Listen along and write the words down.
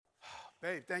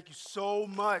Babe, thank you so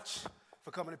much for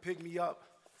coming to pick me up.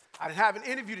 I didn't have an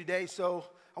interview today, so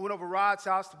I went over to Rod's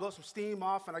house to blow some steam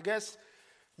off, and I guess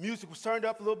music was turned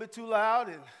up a little bit too loud,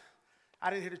 and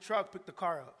I didn't hear the truck pick the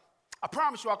car up. I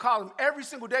promise you I called them every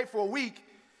single day for a week,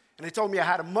 and they told me I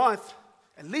had a month,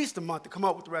 at least a month, to come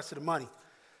up with the rest of the money.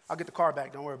 I'll get the car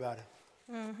back, don't worry about it.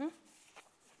 Mm-hmm.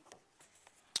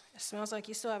 It smells like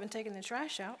you still haven't taken the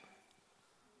trash out.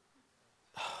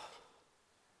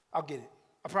 I'll get it.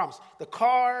 I promise. The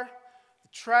car, the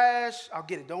trash, I'll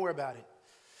get it. Don't worry about it.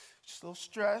 Just a little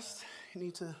stressed. You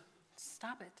need to...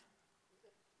 Stop it.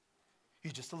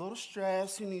 You're just a little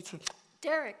stressed. You need to...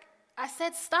 Derek, I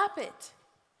said stop it.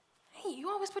 Hey, you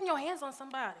always putting your hands on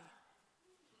somebody.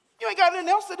 You ain't got nothing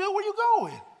else to do. Where you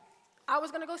going? I was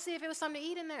going to go see if it was something to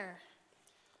eat in there.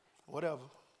 Whatever.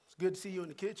 It's good to see you in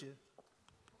the kitchen.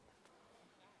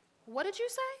 What did you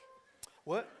say?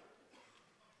 What?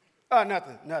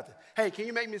 Nothing. Hey, can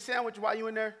you make me a sandwich while you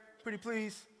in there? Pretty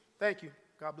please. Thank you.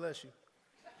 God bless you.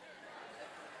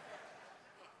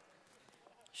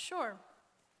 Sure.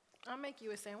 I'll make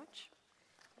you a sandwich.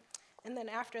 And then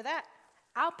after that,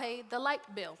 I'll pay the light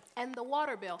bill and the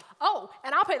water bill. Oh,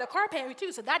 and I'll pay the car payment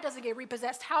too, so that doesn't get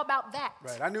repossessed. How about that?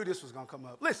 Right. I knew this was going to come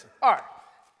up. Listen, all right.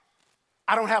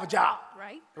 I don't have a job.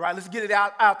 Right. Right, let's get it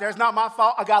out there. It's not my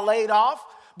fault. I got laid off,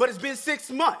 but it's been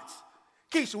 6 months.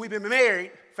 Keisha, we've been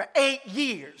married for 8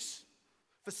 years.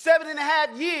 For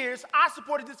 7.5 years, I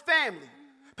supported this family.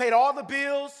 Paid all the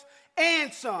bills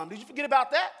and some. Did you forget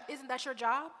about that? Isn't that your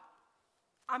job?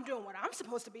 I'm doing what I'm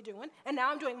supposed to be doing, and now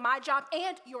I'm doing my job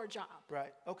and your job.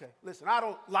 Right, okay. Listen, I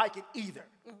don't like it either.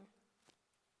 I'm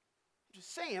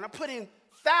just saying, I put in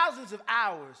thousands of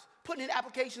hours, putting in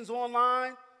applications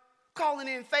online, calling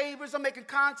in favors, I'm making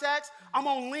contacts, I'm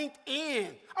on LinkedIn.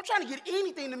 I'm trying to get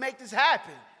anything to make this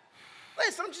happen.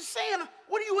 Listen, I'm just saying,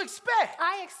 what do you expect?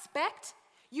 I expect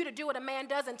you to do what a man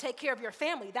does and take care of your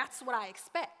family. That's what I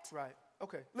expect. Right,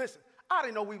 okay. Listen, I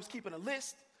didn't know we was keeping a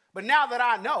list, but now that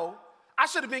I know, I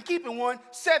should have been keeping one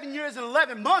 7 years and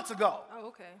 11 months ago. Oh,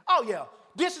 okay. Oh, yeah.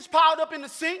 Dishes piled up in the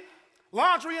sink,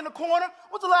 laundry in the corner.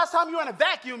 When's the last time you ran a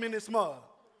vacuum in this mug?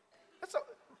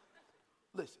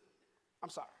 Listen, I'm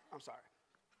sorry.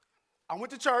 I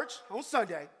went to church on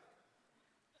Sunday.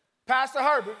 Pastor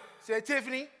Herbert said,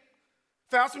 Tiffany,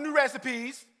 found some new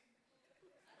recipes.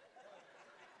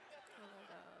 Oh, my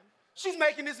God. She's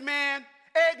making this man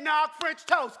eggnog French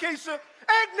toast. Keisha,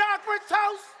 eggnog French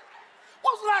toast?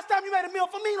 When was the last time you made a meal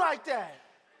for me like that?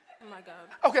 Oh, my God.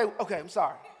 Okay, I'm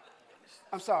sorry.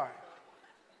 It's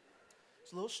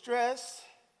a little stressed.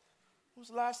 When was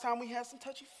the last time we had some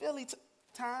touchy-feely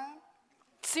time?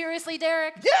 Seriously,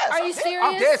 Derek? Yes. Are you serious?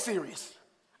 I'm dead serious.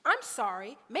 I'm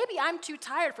sorry. Maybe I'm too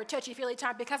tired for touchy-feely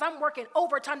time because I'm working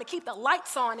overtime to keep the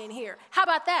lights on in here. How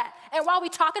about that? And while we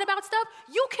talking about stuff,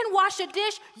 you can wash a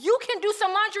dish, you can do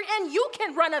some laundry, and you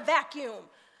can run a vacuum.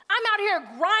 I'm out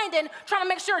here grinding, trying to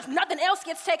make sure nothing else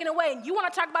gets taken away, and you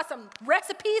want to talk about some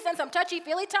recipes and some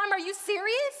touchy-feely time? Are you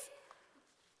serious?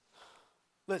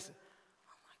 Listen.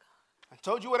 Oh, my God. I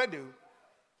told you what I do,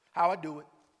 how I do it.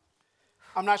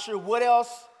 I'm not sure what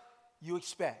else you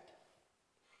expect.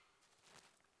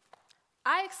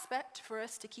 I expect for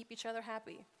us to keep each other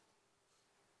happy.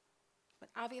 But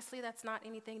obviously that's not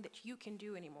anything that you can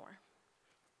do anymore.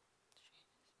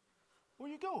 Where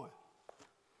are you going?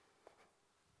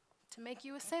 To make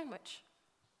you a sandwich.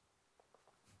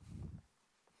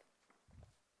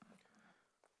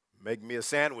 Make me a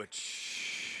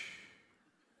sandwich.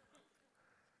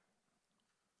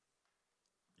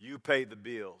 You pay the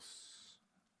bills.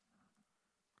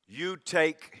 You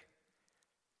take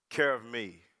care of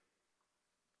me.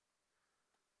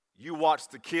 You watch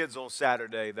the kids on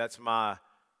Saturday. That's my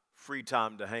free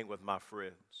time to hang with my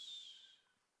friends.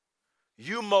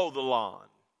 You mow the lawn.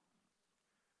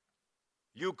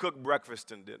 You cook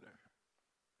breakfast and dinner.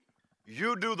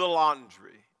 You do the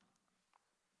laundry.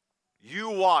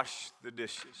 You wash the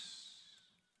dishes.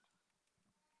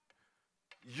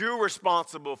 You're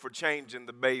responsible for changing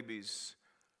the baby's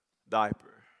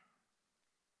diaper.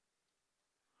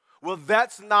 Well,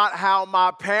 that's not how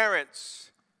my parents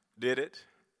did it.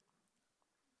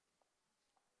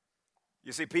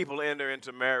 You see, people enter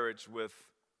into marriage with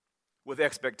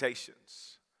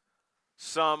expectations.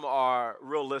 Some are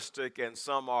realistic and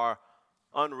some are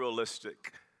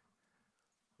unrealistic.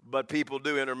 But people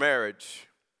do enter marriage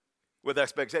with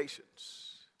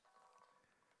expectations.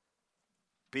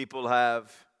 People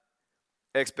have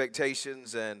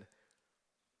expectations and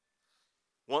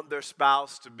want their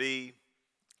spouse to be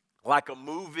like a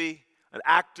movie, an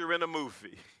actor in a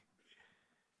movie.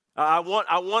 I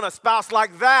want a spouse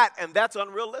like that, and that's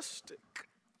unrealistic.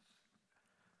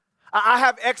 I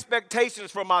have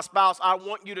expectations for my spouse. I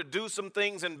want you to do some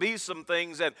things and be some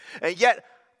things, and yet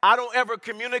I don't ever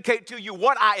communicate to you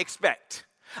what I expect.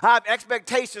 I have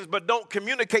expectations but don't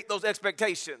communicate those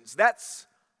expectations. That's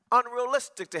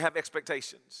unrealistic to have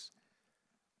expectations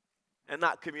and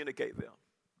not communicate them.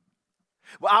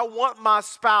 Well, I want my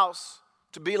spouse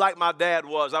to be like my dad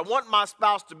was. I want my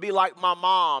spouse to be like my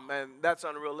mom, and that's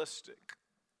unrealistic.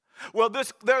 Well,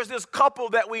 there's this couple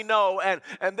that we know, and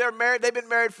they're married. They've been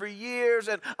married for years,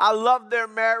 and I love their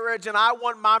marriage, and I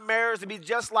want my marriage to be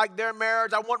just like their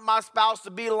marriage. I want my spouse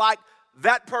to be like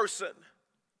that person.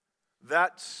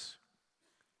 That's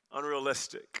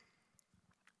unrealistic.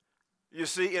 You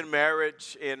see, in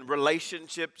marriage, in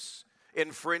relationships,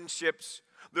 in friendships,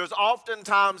 there's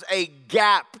oftentimes a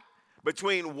gap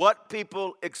between what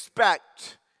people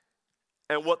expect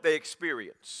and what they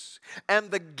experience.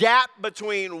 And the gap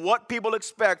between what people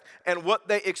expect and what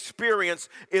they experience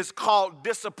is called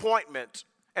disappointment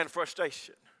and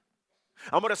frustration.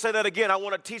 I'm going to say that again. I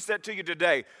want to teach that to you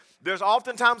today. There's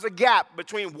oftentimes a gap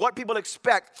between what people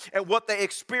expect and what they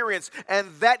experience, and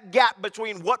that gap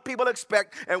between what people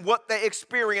expect and what they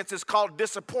experience is called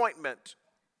disappointment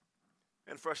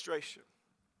and frustration.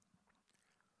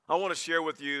 I want to share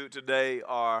with you today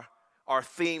our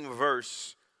theme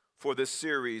verse for this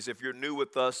series. If you're new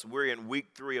with us, we're in week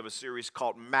 3 of a series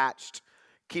called Matched,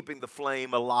 Keeping the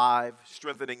Flame Alive,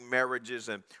 Strengthening Marriages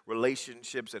and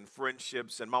Relationships and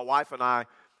Friendships. And my wife and I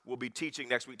will be teaching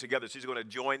next week together. She's going to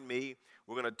join me.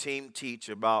 We're going to team teach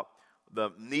about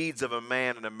the needs of a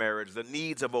man in a marriage, the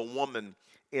needs of a woman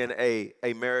in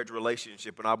a marriage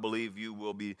relationship. And I believe you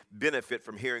will benefit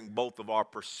from hearing both of our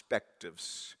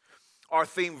perspectives. Our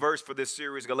theme verse for this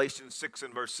series, Galatians 6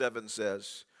 and verse 7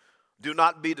 says, "Do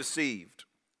not be deceived.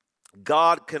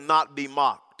 God cannot be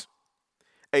mocked.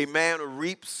 A man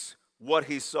reaps what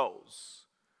he sows."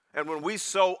 And when we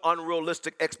sow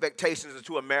unrealistic expectations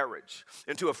into a marriage,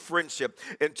 into a friendship,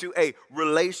 into a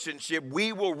relationship,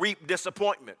 we will reap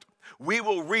disappointment. We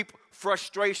will reap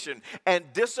frustration.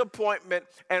 And disappointment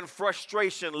and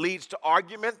frustration leads to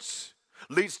arguments,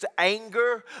 leads to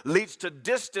anger, leads to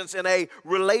distance in a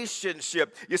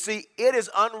relationship. You see, it is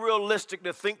unrealistic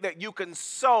to think that you can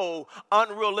sow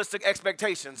unrealistic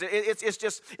expectations.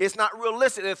 It's not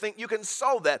realistic to think you can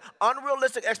sow that.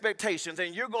 Unrealistic expectations,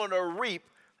 and you're going to reap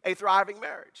a thriving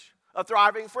marriage, a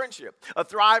thriving friendship, a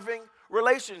thriving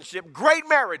relationship. Great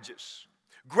marriages,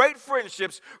 great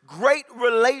friendships, great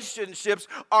relationships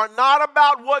are not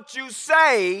about what you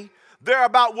say, they're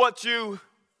about what you...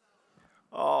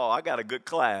 Oh, I got a good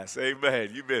class.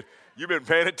 Amen. You've been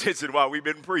paying attention while we've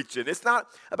been preaching. It's not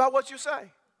about what you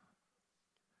say.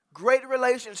 Great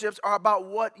relationships are about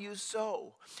what you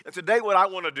sow. And today what I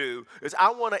want to do is I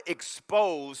want to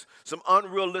expose some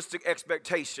unrealistic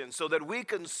expectations so that we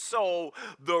can sow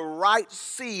the right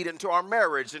seed into our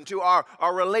marriage, into our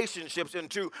relationships,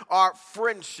 into our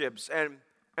friendships. And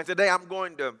today I'm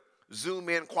going to zoom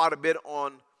in quite a bit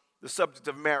on the subject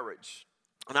of marriage.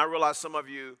 And I realize some of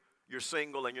you, you're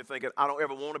single and you're thinking, I don't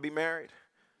ever want to be married.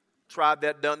 Tried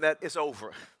that, done that, it's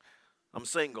over. I'm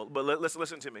single. But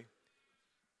listen to me.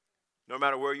 No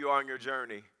matter where you are in your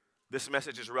journey, this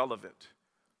message is relevant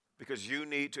because you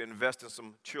need to invest in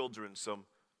some children, some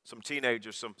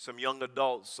teenagers, some young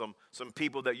adults, some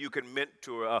people that you can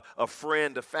mentor, a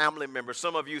friend, a family member.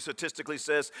 Some of you statistics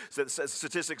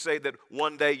say that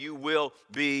one day you will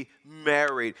be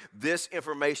married. This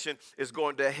information is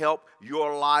going to help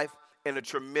your life in a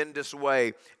tremendous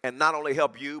way, and not only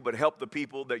help you, but help the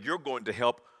people that you're going to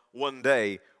help one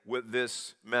day with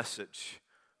this message.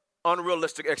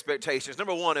 Unrealistic expectations.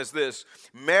 Number one is this: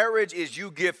 marriage is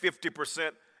you give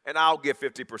 50% and I'll give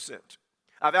 50%.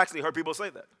 I've actually heard people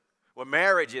say that. Well,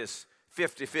 marriage is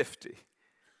 50-50.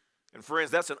 And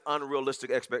friends, that's an unrealistic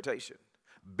expectation.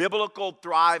 Biblical,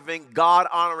 thriving,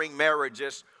 God-honoring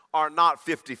marriages are not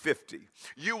 50-50.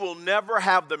 You will never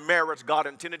have the marriage God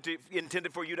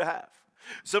intended for you to have.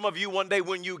 Some of you, one day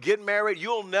when you get married,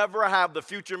 you'll never have the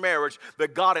future marriage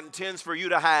that God intends for you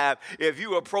to have if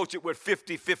you approach it with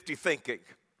 50-50 thinking.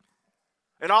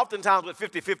 And oftentimes what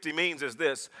 50-50 means is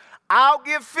this: I'll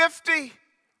give 50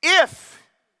 if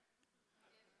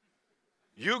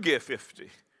you give 50.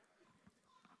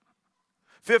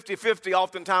 50-50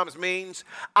 oftentimes means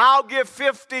I'll give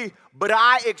 50, but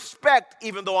I expect,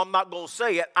 even though I'm not going to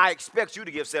say it, I expect you to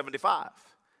give 75.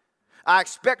 I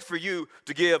expect for you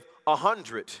to give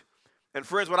 100. And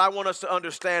friends, what I want us to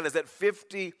understand is that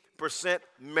 50%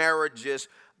 marriages,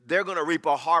 they're going to reap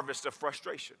a harvest of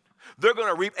frustration. They're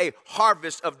going to reap a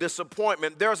harvest of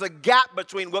disappointment. There's a gap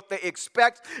between what they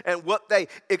expect and what they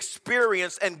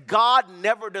experience, and God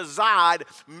never designed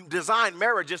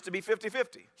marriages to be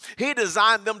 50-50. He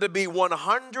designed them to be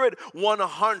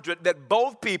 100-100, that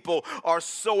both people are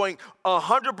sowing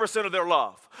 100% of their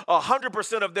love,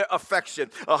 100% of their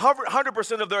affection,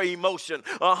 100% of their emotion,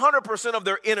 100% of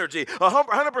their energy,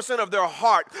 100% of their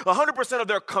heart, 100% of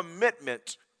their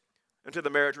commitment into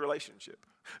the marriage relationship.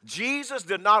 Jesus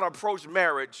did not approach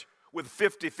marriage with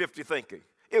 50-50 thinking.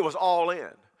 It was all in.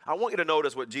 I want you to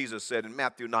notice what Jesus said in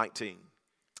Matthew 19,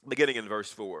 beginning in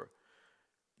verse 4.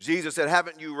 Jesus said,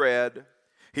 haven't you read?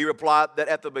 He replied that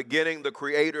at the beginning the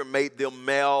Creator made them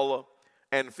male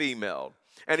and female.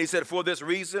 And he said, for this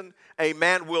reason, a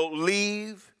man will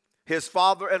leave his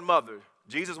father and mother.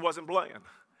 Jesus wasn't playing.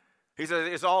 He said,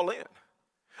 it's all in.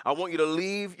 I want you to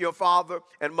leave your father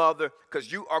and mother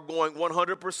because you are going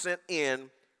 100%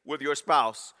 in with your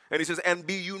spouse. And he says, and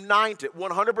be united,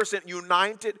 100%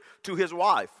 united to his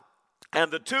wife.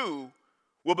 And the two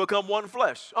will become one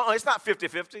flesh. It's not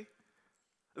 50-50.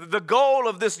 The goal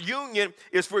of this union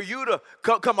is for you to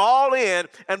come all in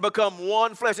and become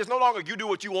one flesh. It's no longer you do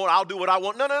what you want, I'll do what I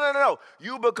want. No.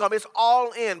 It's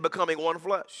all in becoming one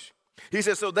flesh. He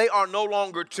says, so they are no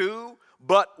longer two,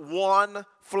 but one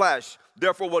flesh.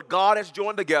 Therefore, what God has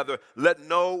joined together, let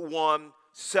no one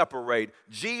separate.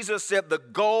 Jesus said the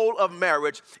goal of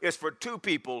marriage is for two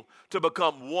people to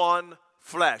become one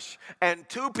flesh. And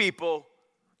two people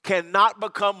cannot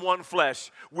become one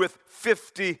flesh with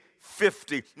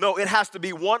 50-50. No, it has to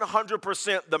be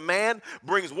 100%. The man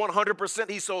brings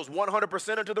 100%. He sows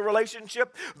 100% into the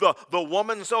relationship. The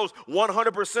woman sows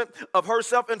 100% of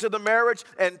herself into the marriage.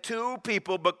 And two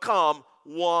people become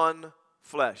one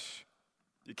flesh.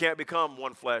 You can't become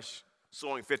one flesh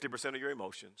sowing 50% of your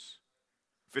emotions,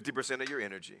 50% of your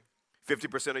energy,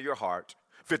 50% of your heart,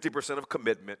 50% of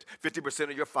commitment, 50%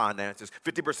 of your finances,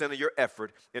 50% of your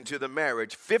effort into the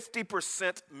marriage.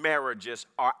 50% marriages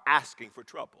are asking for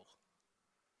trouble.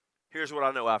 Here's what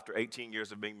I know after 18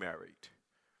 years of being married.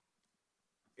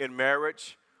 In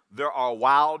marriage, there are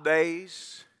wild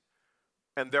days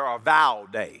and there are vow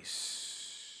days.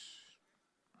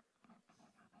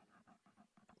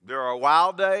 There are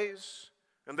wild days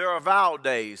and there are vow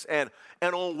days. And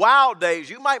on wild days,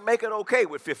 you might make it okay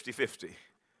with 50-50.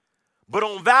 But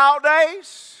on vow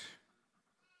days,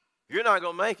 you're not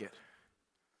going to make it.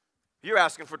 You're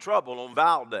asking for trouble on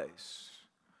vow days.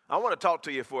 I want to talk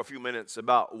to you for a few minutes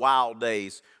about wild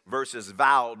days versus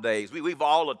vow days. We've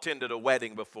all attended a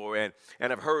wedding before and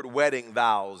have heard wedding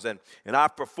vows. And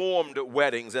I've performed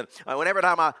weddings. And whenever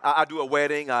time I do a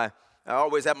wedding, I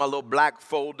always have my little black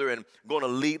folder and going to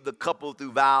lead the couple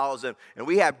through vows. And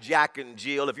we have Jack and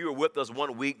Jill. If you were with us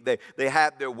 1 week, they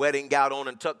had their wedding gown on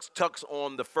and tux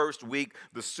on the first week,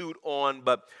 the suit on.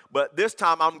 But this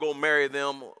time I'm going to marry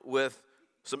them with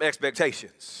some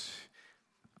expectations.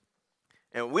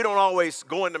 And we don't always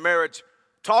go into marriage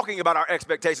talking about our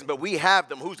expectations, but we have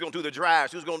them. Who's going to do the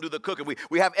trash? Who's going to do the cooking?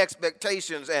 We have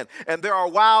expectations, and there are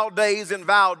wild days and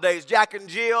vow days. Jack and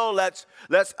Jill,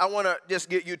 I want to just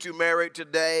get you two married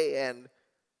today. And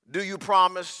do you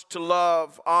promise to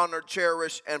love, honor,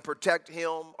 cherish, and protect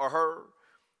him or her?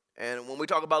 And when we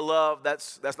talk about love,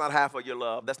 that's not half of your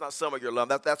love. That's not some of your love.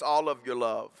 That's all of your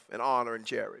love and honor and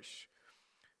cherish.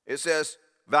 It says,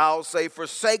 vows say,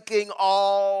 forsaking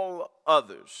all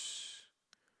others.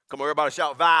 Come on, everybody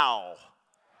shout, vow.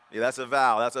 Yeah, that's a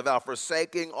vow. That's a vow.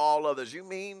 Forsaking all others. You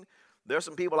mean there's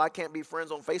some people I can't be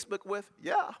friends on Facebook with?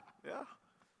 Yeah.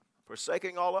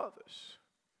 Forsaking all others.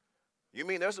 You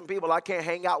mean there's some people I can't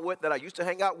hang out with that I used to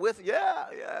hang out with? Yeah.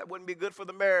 It wouldn't be good for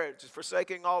the marriage. It's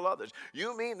forsaking all others.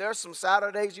 You mean there's some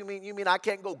Saturdays, you mean I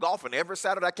can't go golfing every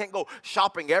Saturday? I can't go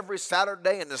shopping every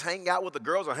Saturday and just hang out with the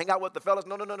girls or hang out with the fellas?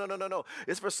 No.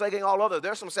 It's forsaking all others.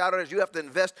 There's some Saturdays you have to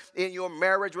invest in your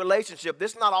marriage relationship.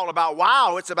 This is not all about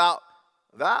wow, it's about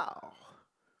vow.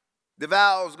 The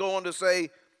vows go on to say,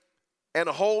 and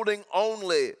holding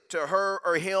only to her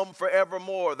or him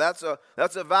forevermore. That's a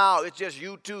vow. It's just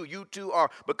you two. You two are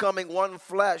becoming one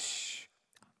flesh.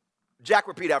 Jack,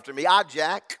 repeat after me. I,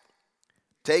 Jack,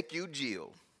 take you,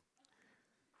 Jill,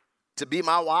 to be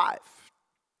my wife,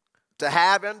 to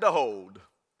have and to hold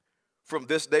from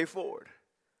this day forward.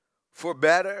 For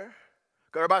better.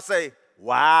 Can everybody say,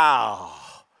 wow.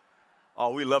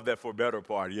 Oh, we love that for better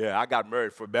part. Yeah, I got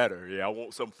married for better. Yeah, I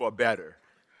want something for better.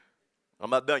 I'm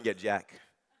not done yet, Jack.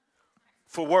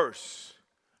 For worse.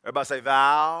 Everybody say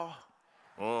vow.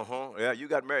 Yeah, you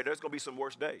got married. There's going to be some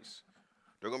worse days.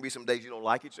 There are going to be some days you don't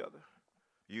like each other.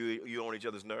 You on each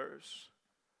other's nerves.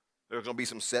 There's going to be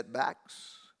some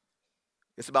setbacks.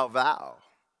 It's about vow.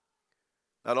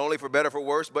 Not only for better, for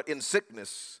worse, but in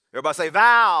sickness. Everybody say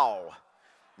vow.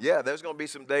 Yeah, there's going to be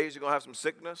some days you're going to have some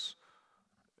sickness.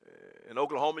 In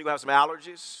Oklahoma, you're going to have some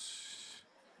allergies.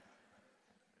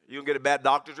 You're going to get a bad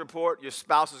doctor's report. Your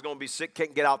spouse is going to be sick,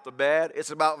 can't get out the bed. It's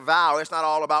about vow. It's not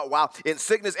all about wow. In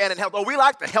sickness and in health. Oh, we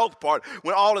like the health part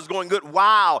when all is going good.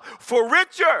 Wow. For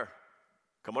richer.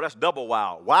 Come on, that's double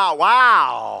wow. Wow,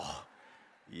 wow.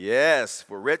 Yes,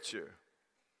 for richer.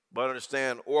 But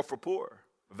understand, or for poor.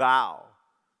 Vow.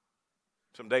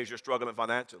 Some days you're struggling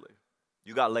financially.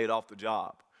 You got laid off the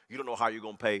job. You don't know how you're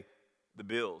going to pay the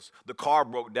bills. The car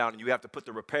broke down and you have to put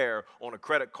the repair on a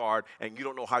credit card and you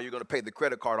don't know how you're going to pay the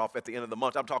credit card off at the end of the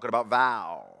month. I'm talking about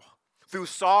vow. Through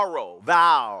sorrow,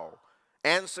 vow,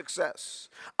 and success.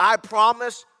 I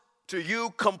promise to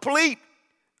you complete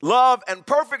love and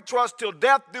perfect trust till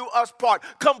death do us part.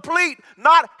 Complete,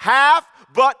 not half,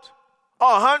 but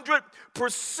 100%.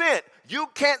 You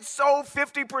can't sow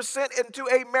 50% into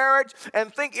a marriage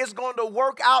and think it's going to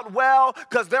work out well,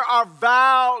 because there are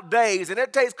vow days, and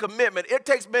it takes commitment. It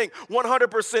takes being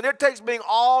 100%. It takes being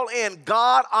all in.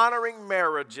 God-honoring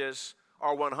marriages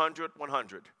are 100.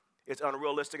 It's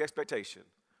unrealistic expectation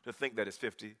to think that it's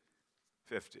 50-50.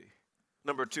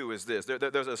 Number two is this.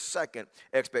 There's a second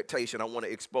expectation I want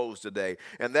to expose today,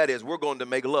 and that is we're going to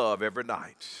make love every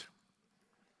night.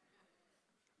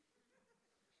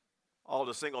 All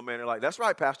the single men are like, that's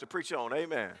right, Pastor, preach on,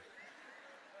 amen.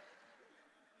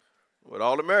 But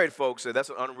all the married folks say that's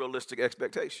an unrealistic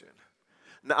expectation.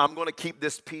 Now, I'm going to keep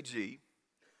this PG,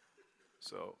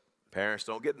 so parents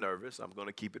don't get nervous. I'm going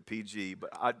to keep it PG,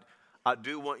 but I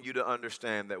do want you to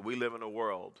understand that we live in a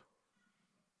world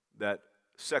that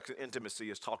sex and intimacy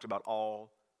is talked about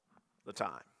all the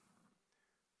time.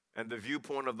 And the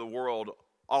viewpoint of the world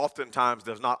oftentimes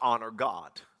does not honor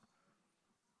God.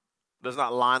 Does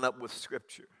not line up with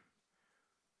Scripture.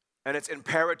 And it's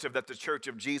imperative that the Church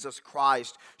of Jesus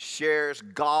Christ shares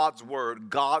God's word,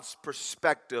 God's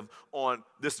perspective on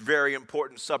this very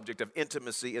important subject of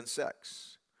intimacy and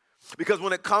sex. Because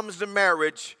when it comes to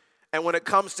marriage and when it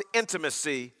comes to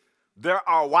intimacy, there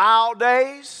are wow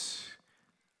days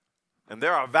and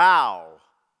there are vow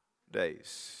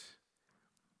days.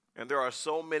 And there are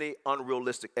so many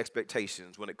unrealistic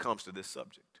expectations when it comes to this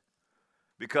subject.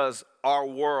 Because our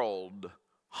world,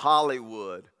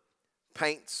 Hollywood,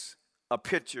 paints a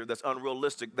picture that's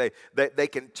unrealistic. They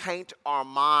can taint our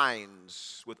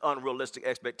minds with unrealistic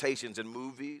expectations in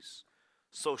movies,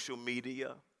 social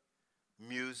media,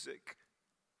 music,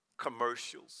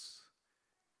 commercials.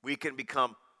 We can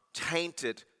become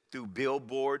tainted through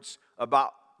billboards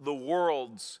about the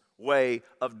world's way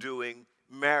of doing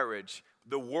marriage.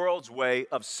 The world's way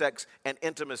of sex and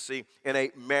intimacy in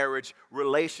a marriage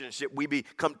relationship. We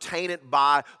become tainted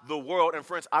by the world. And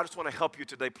friends, I just want to help you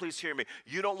today. Please hear me.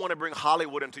 You don't want to bring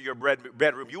Hollywood into your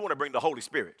bedroom. You want to bring the Holy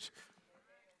Spirit.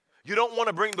 You don't want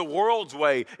to bring the world's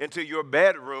way into your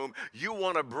bedroom. You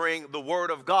want to bring the Word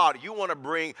of God. You want to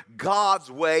bring God's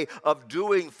way of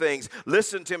doing things.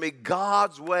 Listen to me.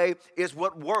 God's way is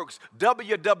what works.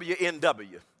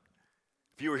 WWNW.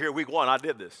 If you were here week 1, I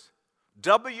did this.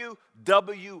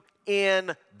 WWNW.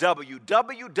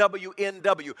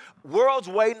 WWNW. World's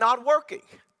way not working.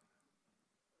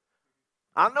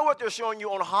 I know what they're showing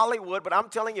you on Hollywood, but I'm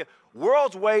telling you,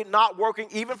 world's way not working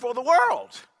even for the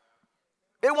world.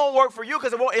 It won't work for you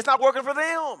because it's not working for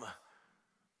them.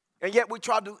 And yet we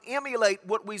try to emulate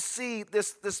what we see,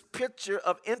 this picture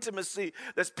of intimacy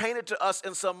that's painted to us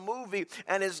in some movie,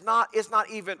 and it's not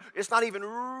even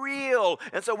real.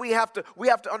 And so we have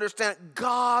to understand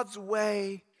God's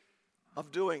way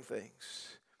of doing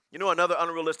things. You know, another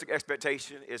unrealistic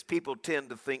expectation is people tend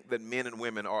to think that men and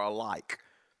women are alike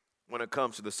when it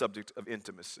comes to the subject of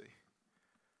intimacy.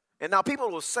 And now people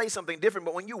will say something different,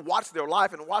 but when you watch their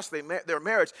life and watch their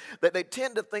marriage, that they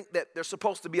tend to think that they're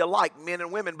supposed to be alike, men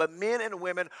and women. But men and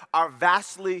women are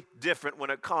vastly different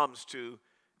when it comes to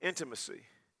intimacy.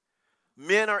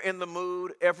 Men are in the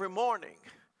mood every morning.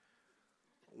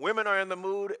 Women are in the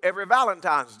mood every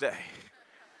Valentine's Day.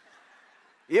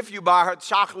 If you buy her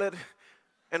chocolate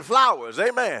and flowers,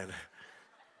 amen.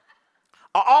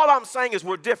 All I'm saying is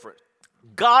we're different.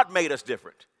 God made us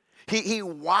different. He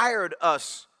wired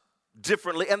us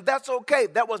differently, and that's okay.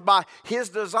 That was by His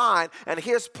design and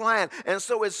His plan. And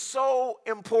so it's so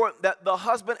important that the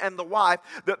husband and the wife,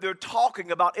 that they're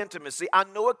talking about intimacy. I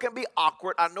know it can be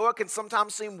awkward. I know it can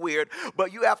sometimes seem weird,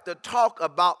 but you have to talk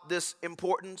about this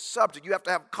important subject. You have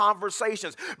to have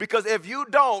conversations, because if you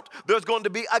don't, there's going to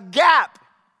be a gap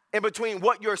in between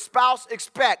what your spouse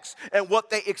expects and what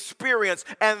they experience,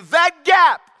 and that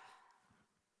gap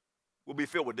will be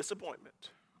filled with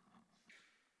disappointment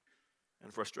and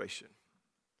and frustration.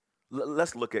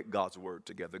 Let's look at God's word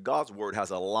together. God's word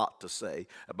has a lot to say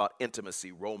about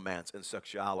intimacy, romance, and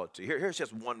sexuality. Here's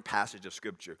just one passage of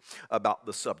scripture about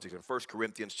the subject in 1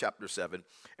 Corinthians chapter 7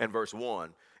 and verse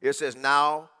 1. It says,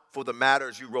 now for the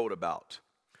matters you wrote about.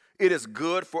 It is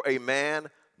good for a man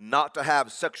not to have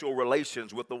sexual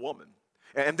relations with a woman.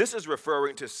 And this is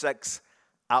referring to sex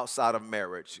outside of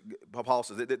marriage. Paul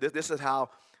says this is how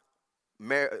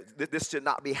this should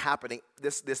not be happening.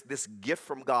 This gift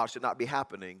from God should not be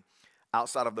happening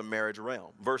outside of the marriage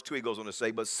realm. Verse 2, he goes on to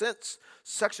say, but since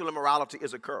sexual immorality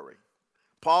is occurring,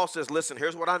 Paul says, listen,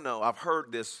 here's what I know. I've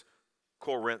heard this,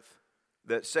 Corinth,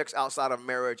 that sex outside of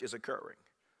marriage is occurring.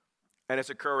 And it's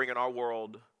occurring in our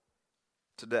world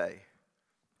today.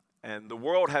 And the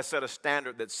world has set a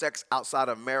standard that sex outside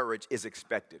of marriage is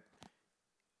expected.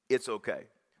 It's okay.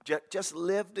 Just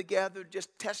live together. Just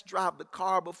test drive the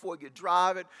car before you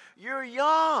drive it. You're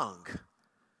young.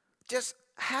 Just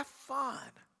have fun.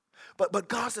 But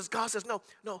God says,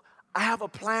 no, I have a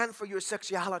plan for your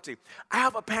sexuality. I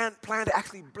have a plan to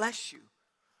actually bless you,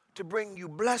 to bring you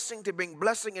blessing, to bring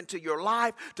blessing into your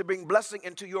life, to bring blessing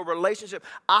into your relationship.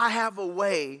 I have a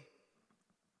way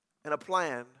and a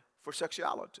plan for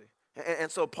sexuality.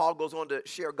 And so Paul goes on to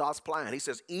share God's plan. He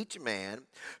says each man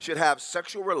should have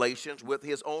sexual relations with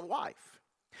his own wife,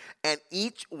 and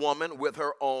each woman with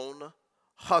her own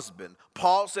husband.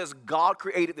 Paul says God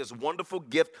created this wonderful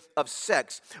gift of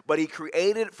sex, but he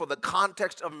created it for the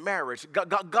context of marriage.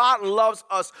 God loves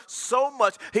us so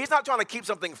much. He's not trying to keep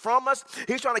something from us.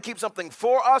 He's trying to keep something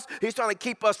for us. He's trying to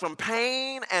keep us from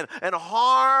pain and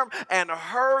harm and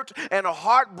hurt and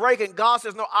heartbreak. And God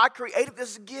says, no, I created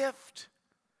this gift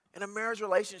in a marriage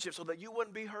relationship so that you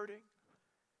wouldn't be hurting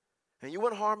and you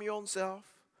wouldn't harm your own self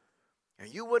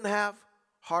and you wouldn't have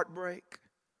heartbreak.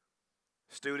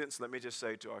 Students, let me just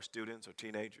say to our students or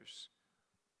teenagers,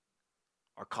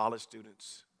 our college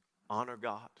students, honor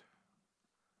God.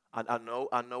 I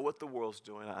know what the world's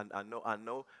doing. I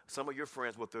know some of your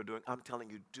friends what they're doing. I'm telling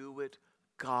you, do it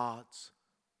God's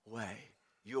way.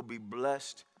 You'll be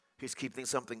blessed. He's keeping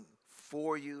something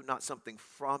for you, not something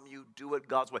from you. Do it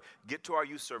God's way. Get to our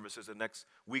youth services the next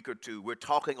week or two. We're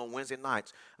talking on Wednesday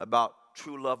nights about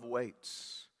true love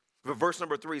waits. Verse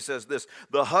number 3 says this,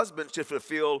 the husband should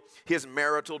fulfill his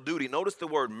marital duty. Notice the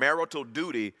word marital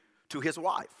duty to his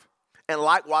wife. And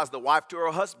likewise, the wife to her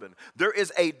husband. There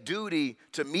is a duty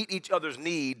to meet each other's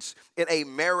needs in a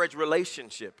marriage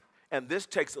relationship. And this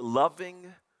takes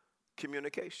loving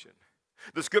communication.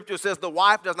 The scripture says the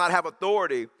wife does not have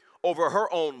authority over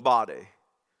her own body,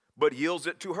 but yields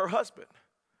it to her husband.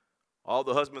 All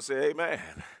the husbands say, amen.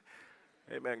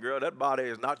 Amen, girl, that body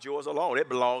is not yours alone. It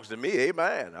belongs to me,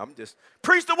 amen. I'm just,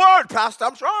 preach the word, pastor.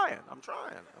 I'm trying.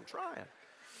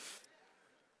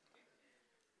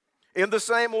 In the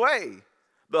same way,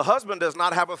 the husband does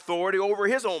not have authority over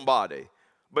his own body,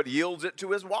 but yields it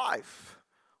to his wife.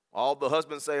 All the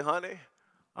husbands say, honey,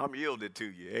 I'm yielded to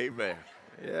you, amen.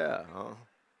 Yeah.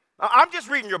 I'm just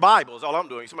reading your Bible is all I'm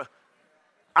doing.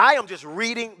 I am just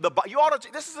reading the Bible.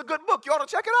 This is a good book. You ought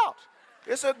to check it out.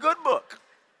 It's a good book.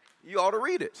 You ought to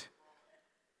read it.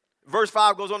 Verse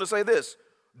 5 goes on to say this,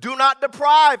 do not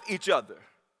deprive each other,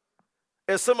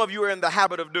 as some of you are in the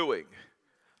habit of doing.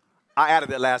 I added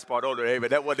that last part on there, amen.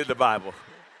 That wasn't in the Bible.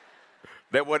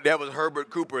 That was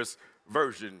Herbert Cooper's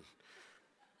version.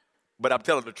 But I'm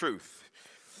telling the truth.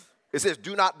 It says,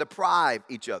 do not deprive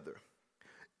each other,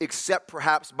 except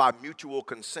perhaps by mutual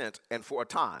consent and for a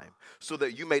time, so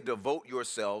that you may devote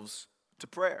yourselves to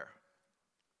prayer.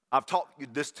 I've taught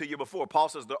this to you before. Paul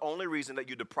says the only reason that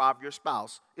you deprive your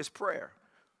spouse is prayer.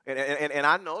 And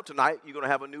I know tonight you're going to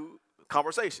have a new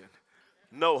conversation.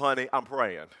 No, honey, I'm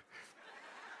praying.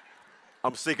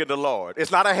 I'm seeking the Lord.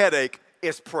 It's not a headache,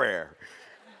 it's prayer.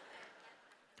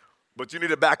 But you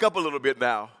need to back up a little bit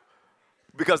now,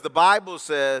 because the Bible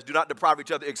says do not deprive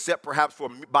each other except perhaps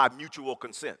by mutual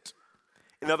consent.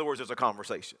 In other words, there's a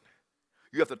conversation.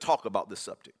 You have to talk about this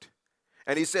subject.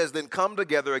 And he says, then come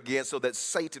together again so that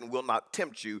Satan will not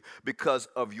tempt you because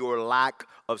of your lack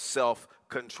of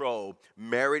self-control.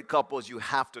 Married couples, you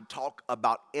have to talk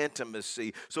about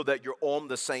intimacy so that you're on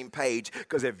the same page.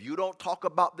 Because if you don't talk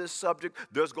about this subject,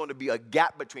 there's going to be a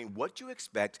gap between what you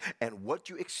expect and what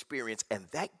you experience. And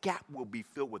that gap will be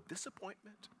filled with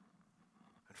disappointment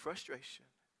and frustration.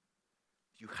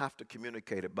 You have to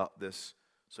communicate about this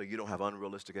so you don't have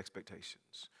unrealistic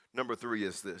expectations. Number 3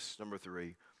 is this. Number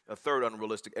 3. A third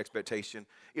unrealistic expectation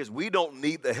is we don't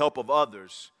need the help of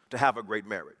others to have a great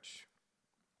marriage.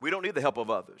 We don't need the help of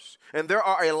others. And there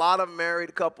are a lot of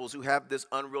married couples who have this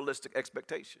unrealistic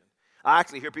expectation. I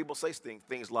actually hear people say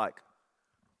things like,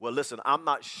 well, listen, I'm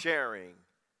not sharing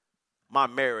my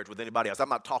marriage with anybody else. I'm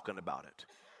not talking about it.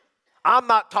 I'm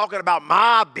not talking about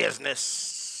my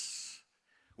business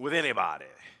with anybody.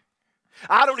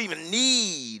 I don't even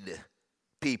need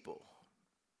people.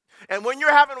 And when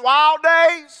you're having wild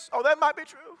days, oh, that might be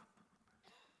true.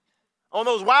 On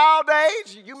those wild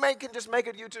days, you can just make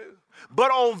it you too.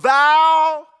 But on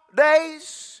thou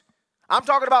days, I'm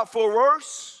talking about for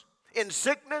worse, in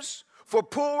sickness, for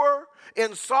poor,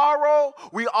 in sorrow.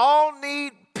 We all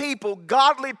need people,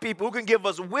 godly people, who can give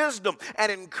us wisdom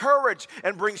and encourage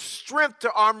and bring strength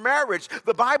to our marriage.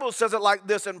 The Bible says it like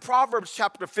this in Proverbs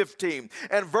chapter 15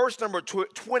 and verse number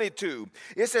 22.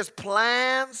 It says,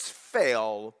 plans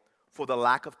fail for the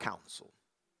lack of counsel.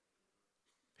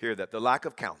 Hear that, the lack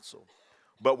of counsel.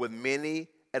 But with many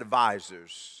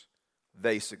advisors,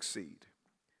 they succeed.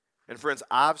 And friends,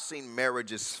 I've seen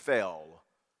marriages fail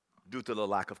due to the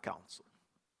lack of counsel.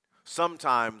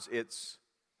 Sometimes it's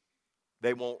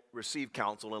they won't receive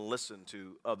counsel and listen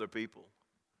to other people.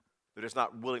 They're just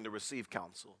not willing to receive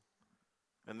counsel.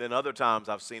 And then other times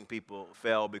I've seen people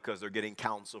fail because they're getting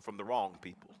counsel from the wrong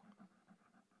people.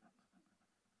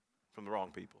 From the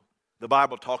wrong people. The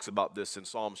Bible talks about this in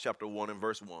Psalms chapter 1 and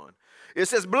verse 1. It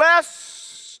says,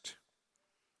 blessed.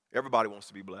 Everybody wants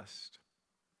to be blessed.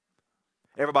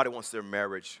 Everybody wants their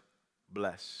marriage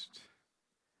blessed.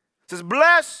 It says,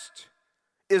 blessed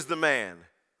is the man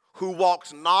who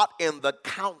walks not in the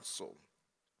counsel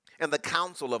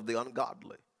of the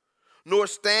ungodly, nor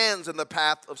stands in the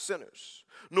path of sinners,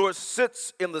 nor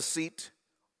sits in the seat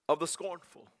of the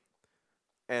scornful.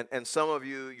 And some of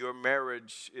you, your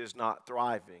marriage is not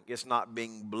thriving. It's not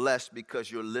being blessed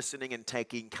because you're listening and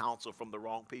taking counsel from the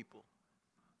wrong people.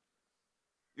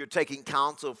 You're taking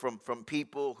counsel from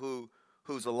people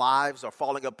whose lives are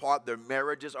falling apart, their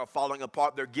marriages are falling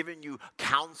apart. They're giving you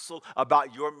counsel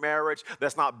about your marriage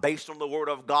that's not based on the Word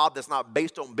of God, that's not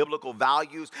based on biblical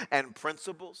values and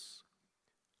principles.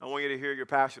 I want you to hear your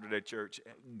pastor today, church.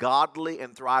 Godly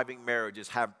and thriving marriages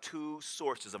have two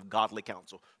sources of godly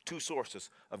counsel. Two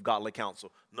sources of godly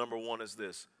counsel. Number one is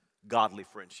this, godly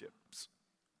friendships.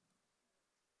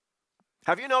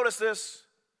 Have you noticed this?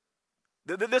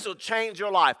 This will change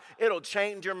your life. It'll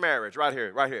change your marriage right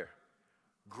here, right here.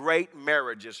 Great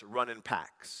marriages run in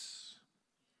packs.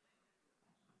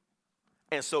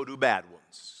 And so do bad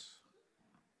ones.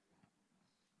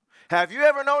 Have you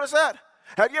ever noticed that?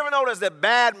 Have you ever noticed that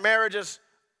bad marriages,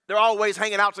 they're always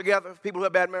hanging out together, people who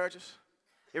have bad marriages?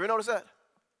 You ever notice that?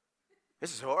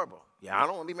 This is horrible. Yeah, I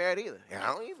don't want to be married either. Yeah,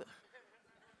 I don't either.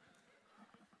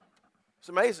 It's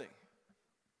amazing.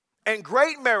 And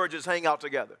great marriages hang out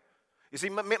together. You see,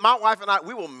 my wife and I,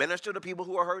 we will minister to people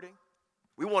who are hurting.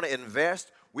 We want to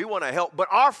invest. We want to help. But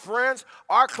our friends,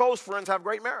 our close friends have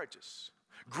great marriages.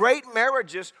 Great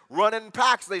marriages run in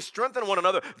packs. They strengthen one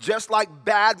another, just like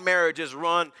bad marriages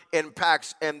run in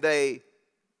packs, and they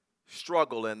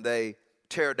struggle and they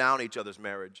tear down each other's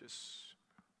marriages.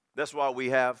 That's why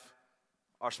we have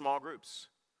our small groups.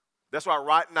 That's why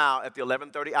right now at the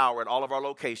 11:30 hour at all of our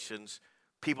locations,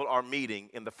 people are meeting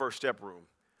in the First Step room.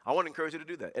 I want to encourage you to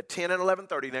do that. At 10 and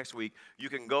 11:30 next week, you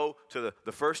can go to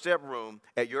the First Step room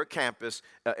at your campus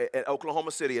at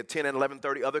Oklahoma City at 10 and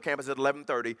 11:30, other campuses at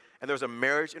 11:30, and there's a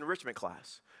marriage enrichment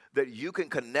class that you can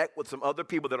connect with some other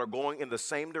people that are going in the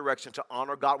same direction to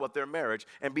honor God with their marriage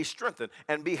and be strengthened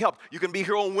and be helped. You can be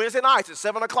here on Wednesday nights at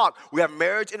 7 o'clock. We have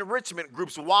marriage enrichment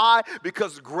groups. Why?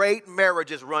 Because great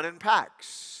marriages run in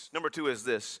packs. Number two is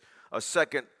this. A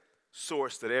second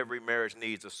source that every marriage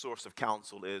needs, a source of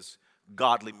counsel, is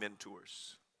godly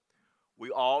mentors.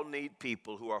 We all need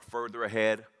people who are further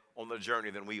ahead on the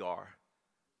journey than we are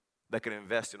that can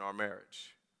invest in our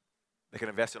marriage. They can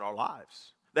invest in our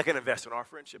lives. They can invest in our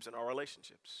friendships and our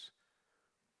relationships.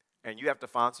 And you have to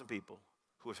find some people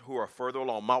who are further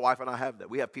along. My wife and I have that.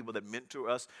 We have people that mentor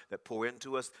us, that pour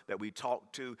into us, that we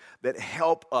talk to, that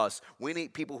help us. We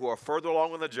need people who are further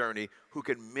along on the journey who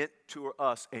can mentor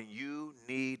us, and you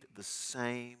need the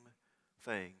same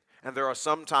thing. And there are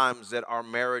some times that our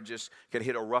marriages can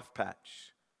hit a rough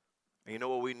patch. And you know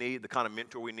what we need? The kind of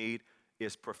mentor we need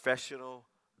is professional,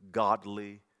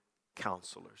 godly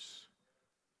counselors.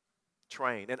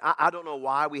 Trained. And I don't know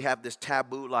why we have this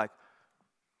taboo, like,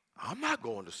 I'm not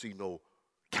going to see no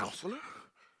counselor.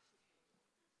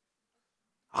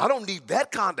 I don't need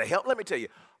that kind of help. Let me tell you,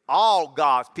 all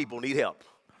God's people need help.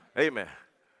 Amen.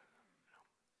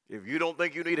 If you don't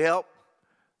think you need help,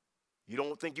 you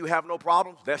don't think you have no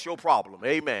problems, that's your problem.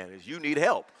 Amen. Is you need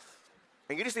help.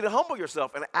 And you just need to humble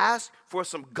yourself and ask for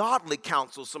some godly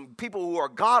counsel, some people who are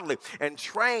godly and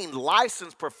trained,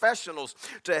 licensed professionals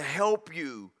to help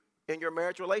you in your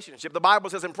marriage relationship. The Bible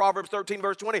says in Proverbs 13,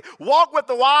 verse 20, walk with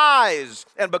the wise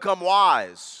and become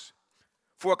wise.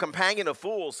 For a companion of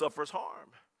fools suffers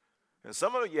harm. And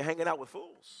some of you are hanging out with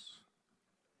fools.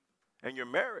 And your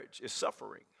marriage is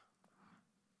suffering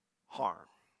harm.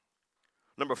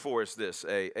 Number 4 is this,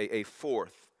 a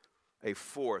fourth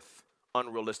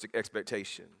unrealistic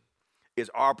expectation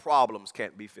is our problems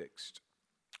can't be fixed.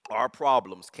 Our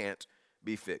problems can't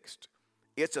be fixed.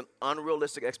 It's an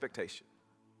unrealistic expectation.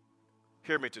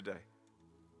 Hear me today.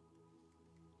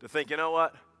 To think, you know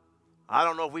what? I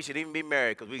don't know if we should even be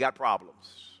married because we got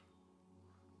problems.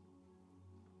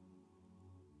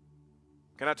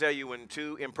 Can I tell you, when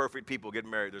two imperfect people get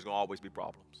married, there's going to always be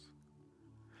problems.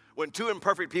 When two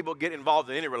imperfect people get involved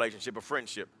in any relationship or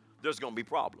friendship, there's going to be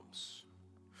problems.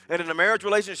 And in a marriage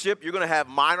relationship, you're going to have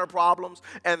minor problems,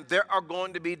 and there are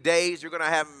going to be days you're going to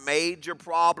have major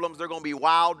problems. There are going to be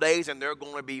wild days, and there are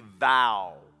going to be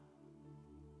vow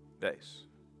days.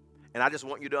 And I just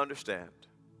want you to understand,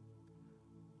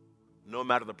 no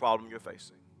matter the problem you're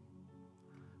facing,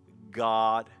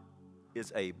 God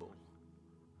is able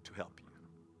to help you.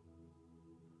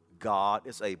 God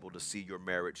is able to see your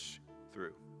marriage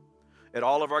through. At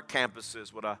all of our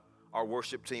campuses, would our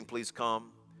worship team please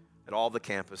come? At all the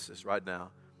campuses right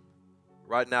now.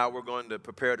 Right now, we're going to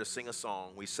prepare to sing a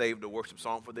song. We saved a worship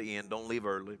song for the end. Don't leave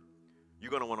early.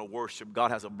 You're going to want to worship.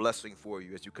 God has a blessing for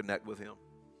you as you connect with Him.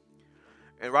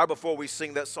 And right before we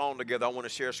sing that song together, I want to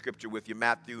share scripture with you.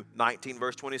 Matthew 19,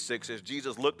 verse 26 says,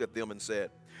 Jesus looked at them and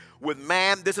said, with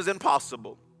man, this is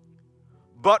impossible,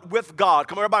 but with God.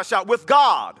 Come on, everybody shout, with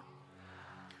God.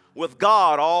 With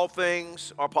God, all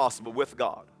things are possible. With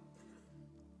God.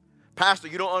 Pastor,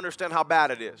 you don't understand how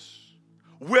bad it is.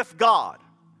 With God.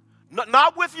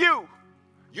 Not with you.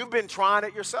 You've been trying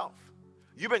it yourself.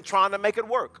 You've been trying to make it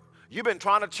work. You've been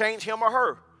trying to change him or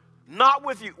her. Not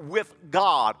with you. With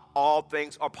God, all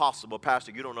things are possible.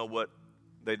 Pastor, you don't know what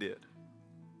they did.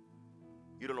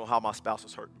 You don't know how my spouse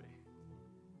has hurt me.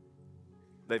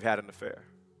 They've had an affair.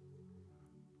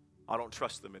 I don't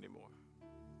trust them anymore.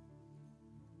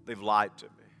 They've lied to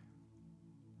me.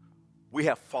 We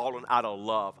have fallen out of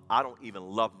love. I don't even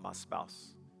love my spouse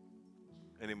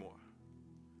anymore.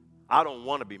 I don't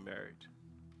want to be married.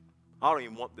 I don't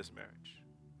even want this marriage.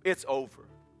 It's over.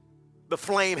 The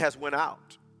flame has went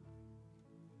out.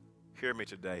 Hear me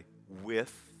today.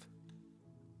 With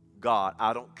God,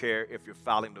 I don't care if you're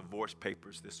filing divorce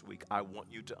papers this week. I want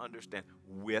you to understand,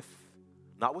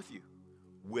 not with you,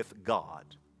 with God,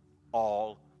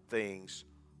 all things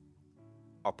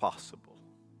are possible.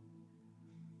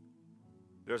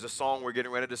 There's a song we're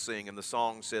getting ready to sing, and the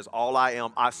song says, all I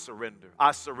am, I surrender.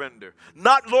 I surrender.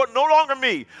 Not, Lord, no longer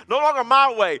me, no longer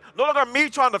my way, no longer me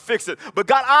trying to fix it, but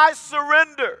God, I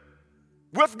surrender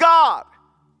with God.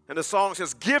 And the song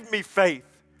says, give me faith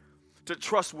to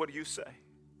trust what you say.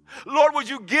 Lord, would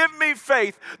you give me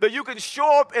faith that you can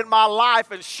show up in my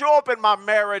life and show up in my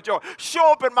marriage or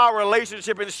show up in my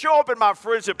relationship and show up in my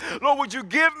friendship. Lord, would you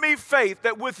give me faith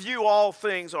that with you all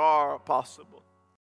things are possible.